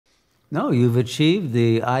No, you've achieved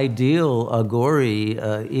the ideal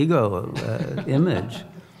agori ego image.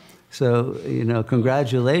 So,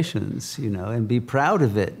 congratulations, and be proud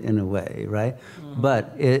of it in a way, right? Mm-hmm.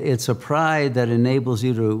 But it's a pride that enables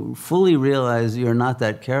you to fully realize you're not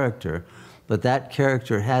that character, but that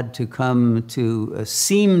character had to come to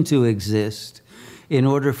seem to exist in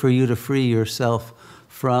order for you to free yourself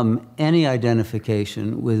from any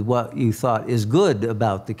identification with what you thought is good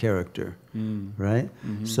about the character, right?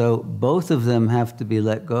 Mm-hmm. So both of them have to be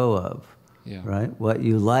let go of. Yeah. Right? What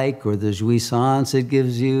you like, or the jouissance it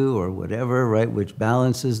gives you, or whatever, right? Which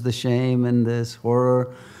balances the shame and this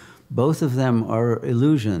horror. Both of them are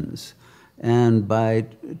illusions. And by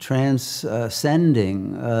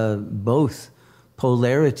transcending both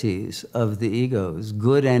polarities of the egos,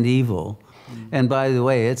 good and evil, and by the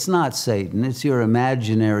way, it's not Satan. It's your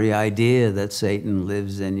imaginary idea that Satan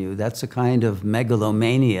lives in you. That's a kind of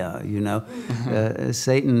megalomania,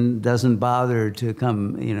 Satan doesn't bother to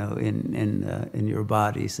come, in your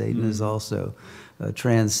body. Satan is also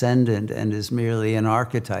transcendent and is merely an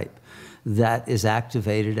archetype that is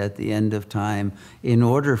activated at the end of time in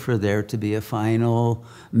order for there to be a final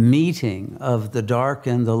meeting of the dark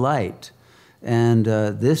and the light. And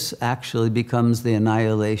this actually becomes the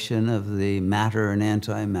annihilation of the matter and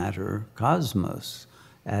antimatter cosmos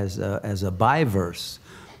as a biverse.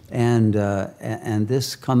 And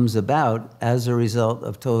this comes about as a result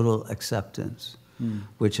of total acceptance,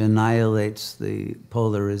 which annihilates the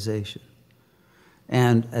polarization.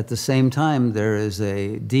 And at the same time, there is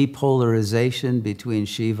a depolarization between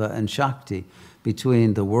Shiva and Shakti,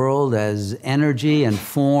 between the world as energy and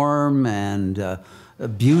form and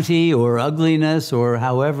beauty or ugliness or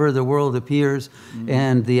however the world appears,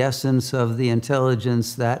 and the essence of the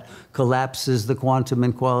intelligence that collapses the quantum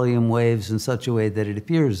and qualia waves in such a way that it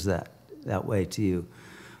appears that way to you.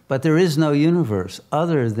 But there is no universe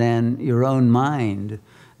other than your own mind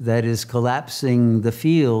that is collapsing the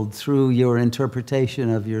field through your interpretation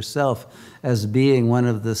of yourself as being one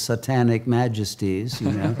of the satanic majesties,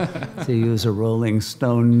 to use a Rolling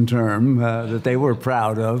Stone term that they were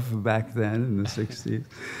proud of back then in the 60s.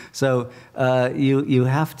 So you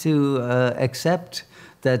have to accept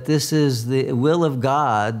that this is the will of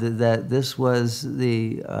God, that this was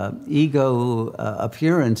the ego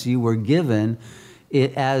appearance you were given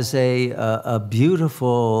as a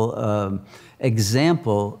beautiful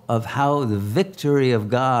example of how the victory of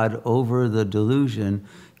God over the delusion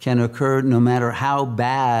can occur no matter how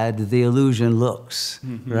bad the illusion looks,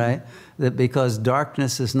 right? That because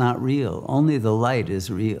darkness is not real, only the light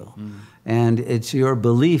is real. And it's your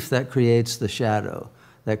belief that creates the shadow,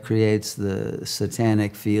 that creates the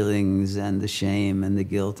satanic feelings and the shame and the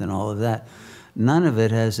guilt and all of that. None of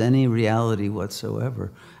it has any reality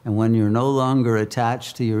whatsoever. And when you're no longer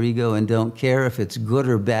attached to your ego and don't care if it's good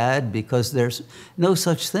or bad, because there's no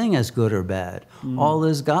such thing as good or bad. All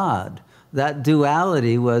is God. That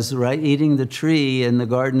duality was, right, eating the tree in the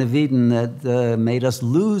Garden of Eden that made us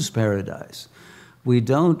lose paradise. We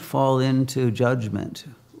don't fall into judgment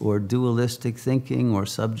or dualistic thinking or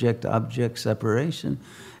subject-object separation.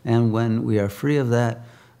 And when we are free of that,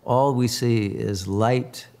 all we see is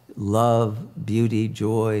light, love, beauty,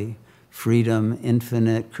 joy, freedom,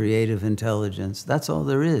 infinite creative intelligence. That's all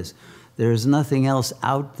there is. There is nothing else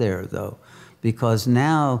out there, though, because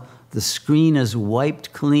now the screen is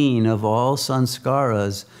wiped clean of all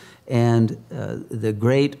sanskaras, and the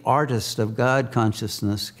great artist of God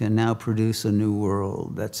consciousness can now produce a new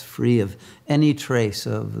world that's free of any trace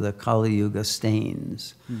of the Kali Yuga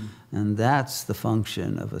stains. And that's the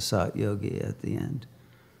function of a Sat Yogi at the end,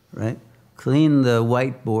 right? Clean the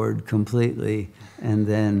whiteboard completely and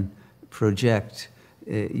then project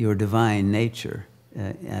your divine nature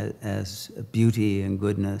as beauty and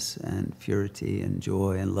goodness and purity and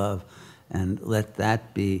joy and love, and let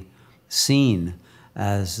that be seen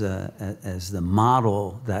as the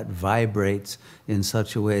model that vibrates in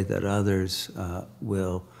such a way that others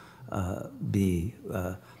will be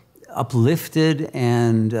uplifted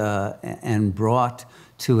and brought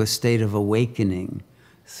to a state of awakening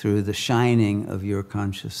through the shining of your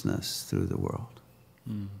consciousness through the world.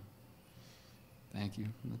 Thank you.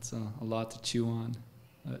 That's a lot to chew on.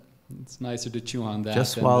 It's nicer to chew on that.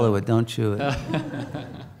 Just swallow it, don't chew it.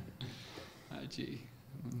 Gee.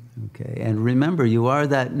 Okay, and remember, you are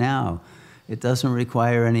that now. It doesn't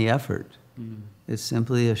require any effort. It's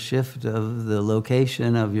simply a shift of the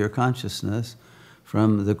location of your consciousness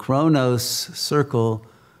from the chronos circle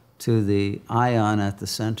to the ion at the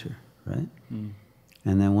center, right?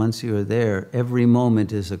 And then once you're there, every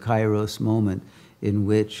moment is a kairos moment in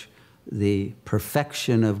which the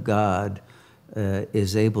perfection of God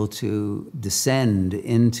is able to descend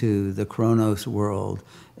into the Chronos world,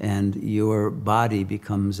 and your body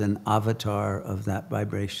becomes an avatar of that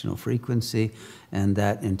vibrational frequency and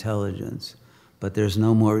that intelligence. But there's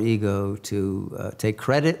no more ego to take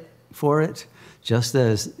credit for it, just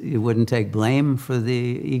as you wouldn't take blame for the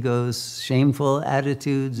ego's shameful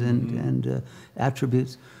attitudes and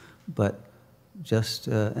attributes, but just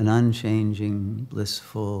an unchanging,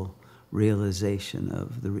 blissful realization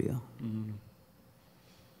of the real.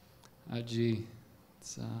 Gee,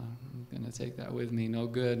 I'm going to take that with me. No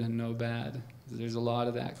good and no bad. There's a lot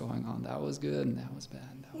of that going on. That was good and that was bad.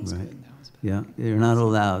 That was good and that was bad. Yeah, you're not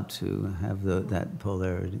allowed to have that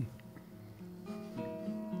polarity.